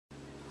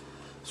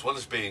As well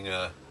as being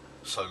a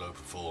solo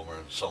performer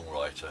and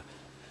songwriter,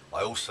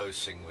 I also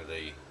sing with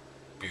a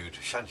Bude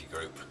shanty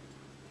group,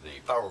 the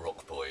Barrel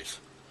Rock Boys,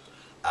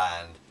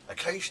 and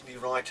occasionally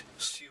write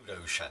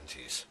pseudo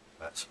shanties.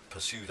 That's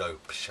pseudo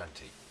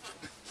shanty.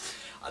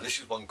 And this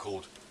is one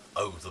called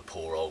Oh the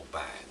Poor Old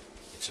Man.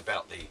 It's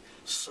about the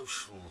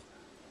social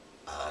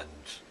and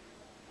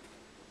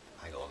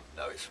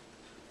it's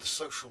the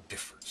social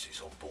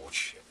differences on board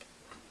ship.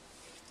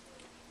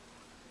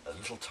 A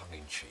little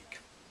tongue-in-cheek.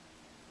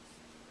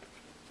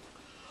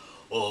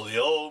 Oh,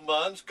 the old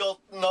man's got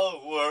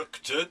no work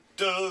to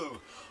do.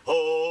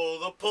 Oh,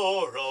 the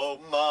poor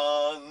old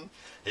man.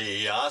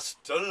 He has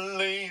to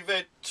leave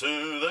it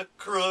to the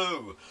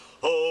crew.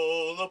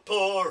 Oh, the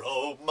poor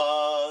old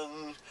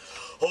man.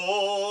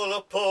 Oh,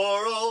 the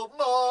poor old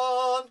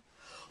man.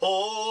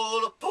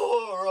 Oh, the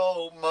poor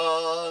old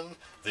man.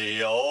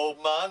 The old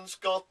man's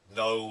got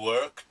no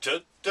work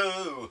to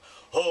do.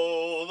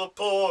 Oh, the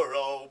poor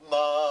old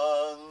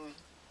man.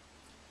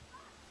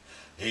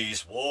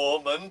 He's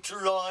warm and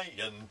dry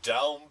and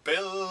down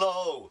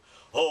below.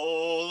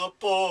 Oh, the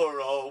poor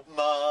old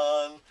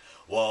man.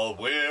 While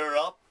we're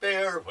up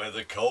here where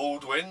the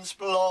cold winds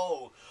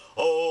blow.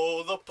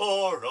 Oh, the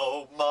poor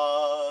old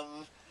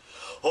man.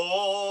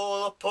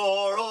 Oh, the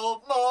poor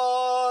old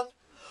man.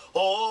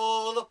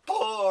 Oh, the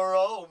poor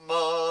old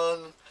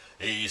man.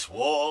 He's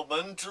warm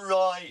and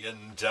dry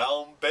and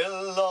down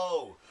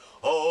below.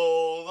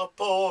 Oh, the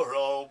poor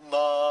old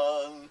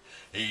man.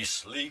 He's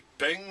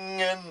sleeping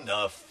in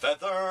a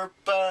feather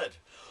bed.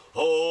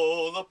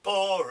 Oh, the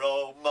poor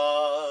old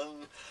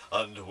man.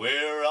 And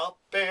we're up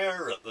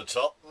here at the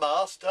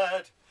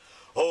topmasthead.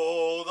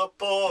 Oh, the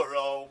poor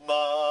old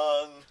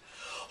man.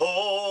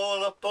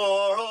 Oh, the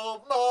poor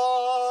old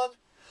man.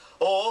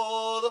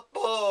 Oh, the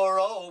poor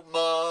old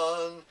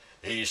man.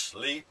 He's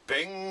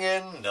sleeping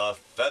in a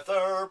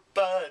feather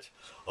bed.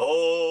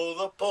 Oh,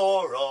 the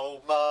poor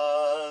old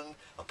man.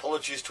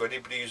 Apologies to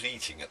anybody who's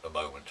eating at the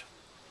moment.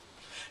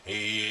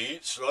 He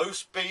eats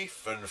roast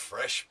beef and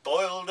fresh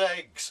boiled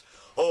eggs.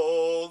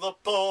 Oh, the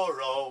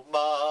poor old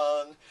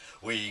man.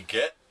 We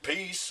get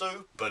pea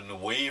soup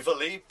and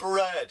weevily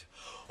bread.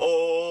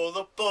 Oh,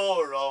 the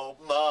poor old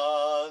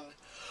man.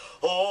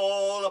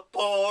 Oh, the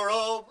poor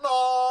old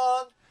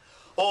man.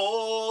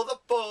 Oh, the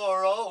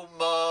poor old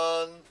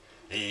man.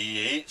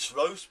 He eats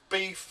roast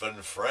beef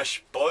and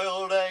fresh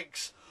boiled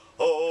eggs.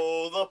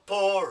 Oh, the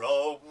poor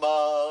old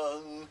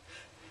man.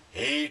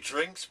 He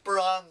drinks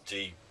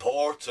brandy,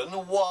 port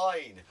and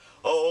wine.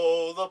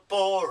 Oh, the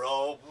poor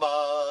old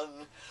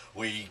man.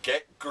 We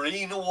get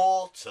green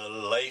water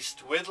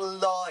laced with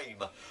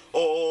lime.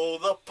 Oh,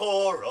 the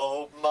poor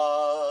old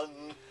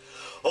man.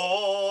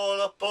 Oh,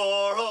 the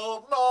poor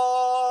old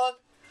man.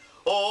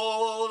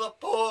 Oh, the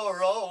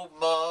poor old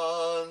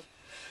man.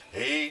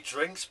 He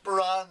drinks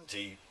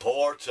brandy,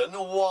 port and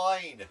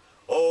wine.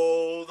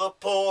 Oh, the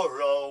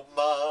poor old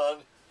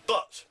man.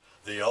 But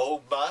the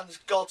old man's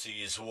got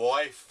his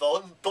wife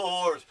on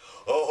board.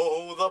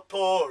 Oh, the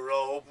poor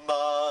old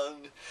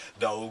man.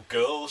 No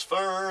girls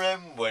for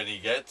him when he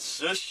gets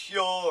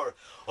ashore.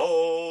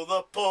 Oh,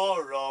 the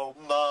poor old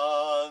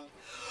man.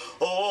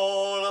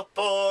 Oh, the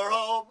poor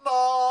old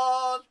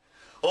man.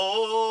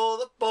 Oh,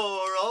 the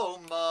poor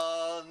old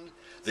man.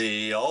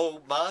 The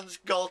old man's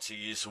got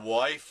his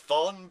wife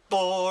on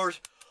board.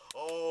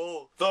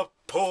 Oh, the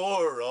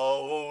poor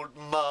old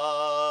man.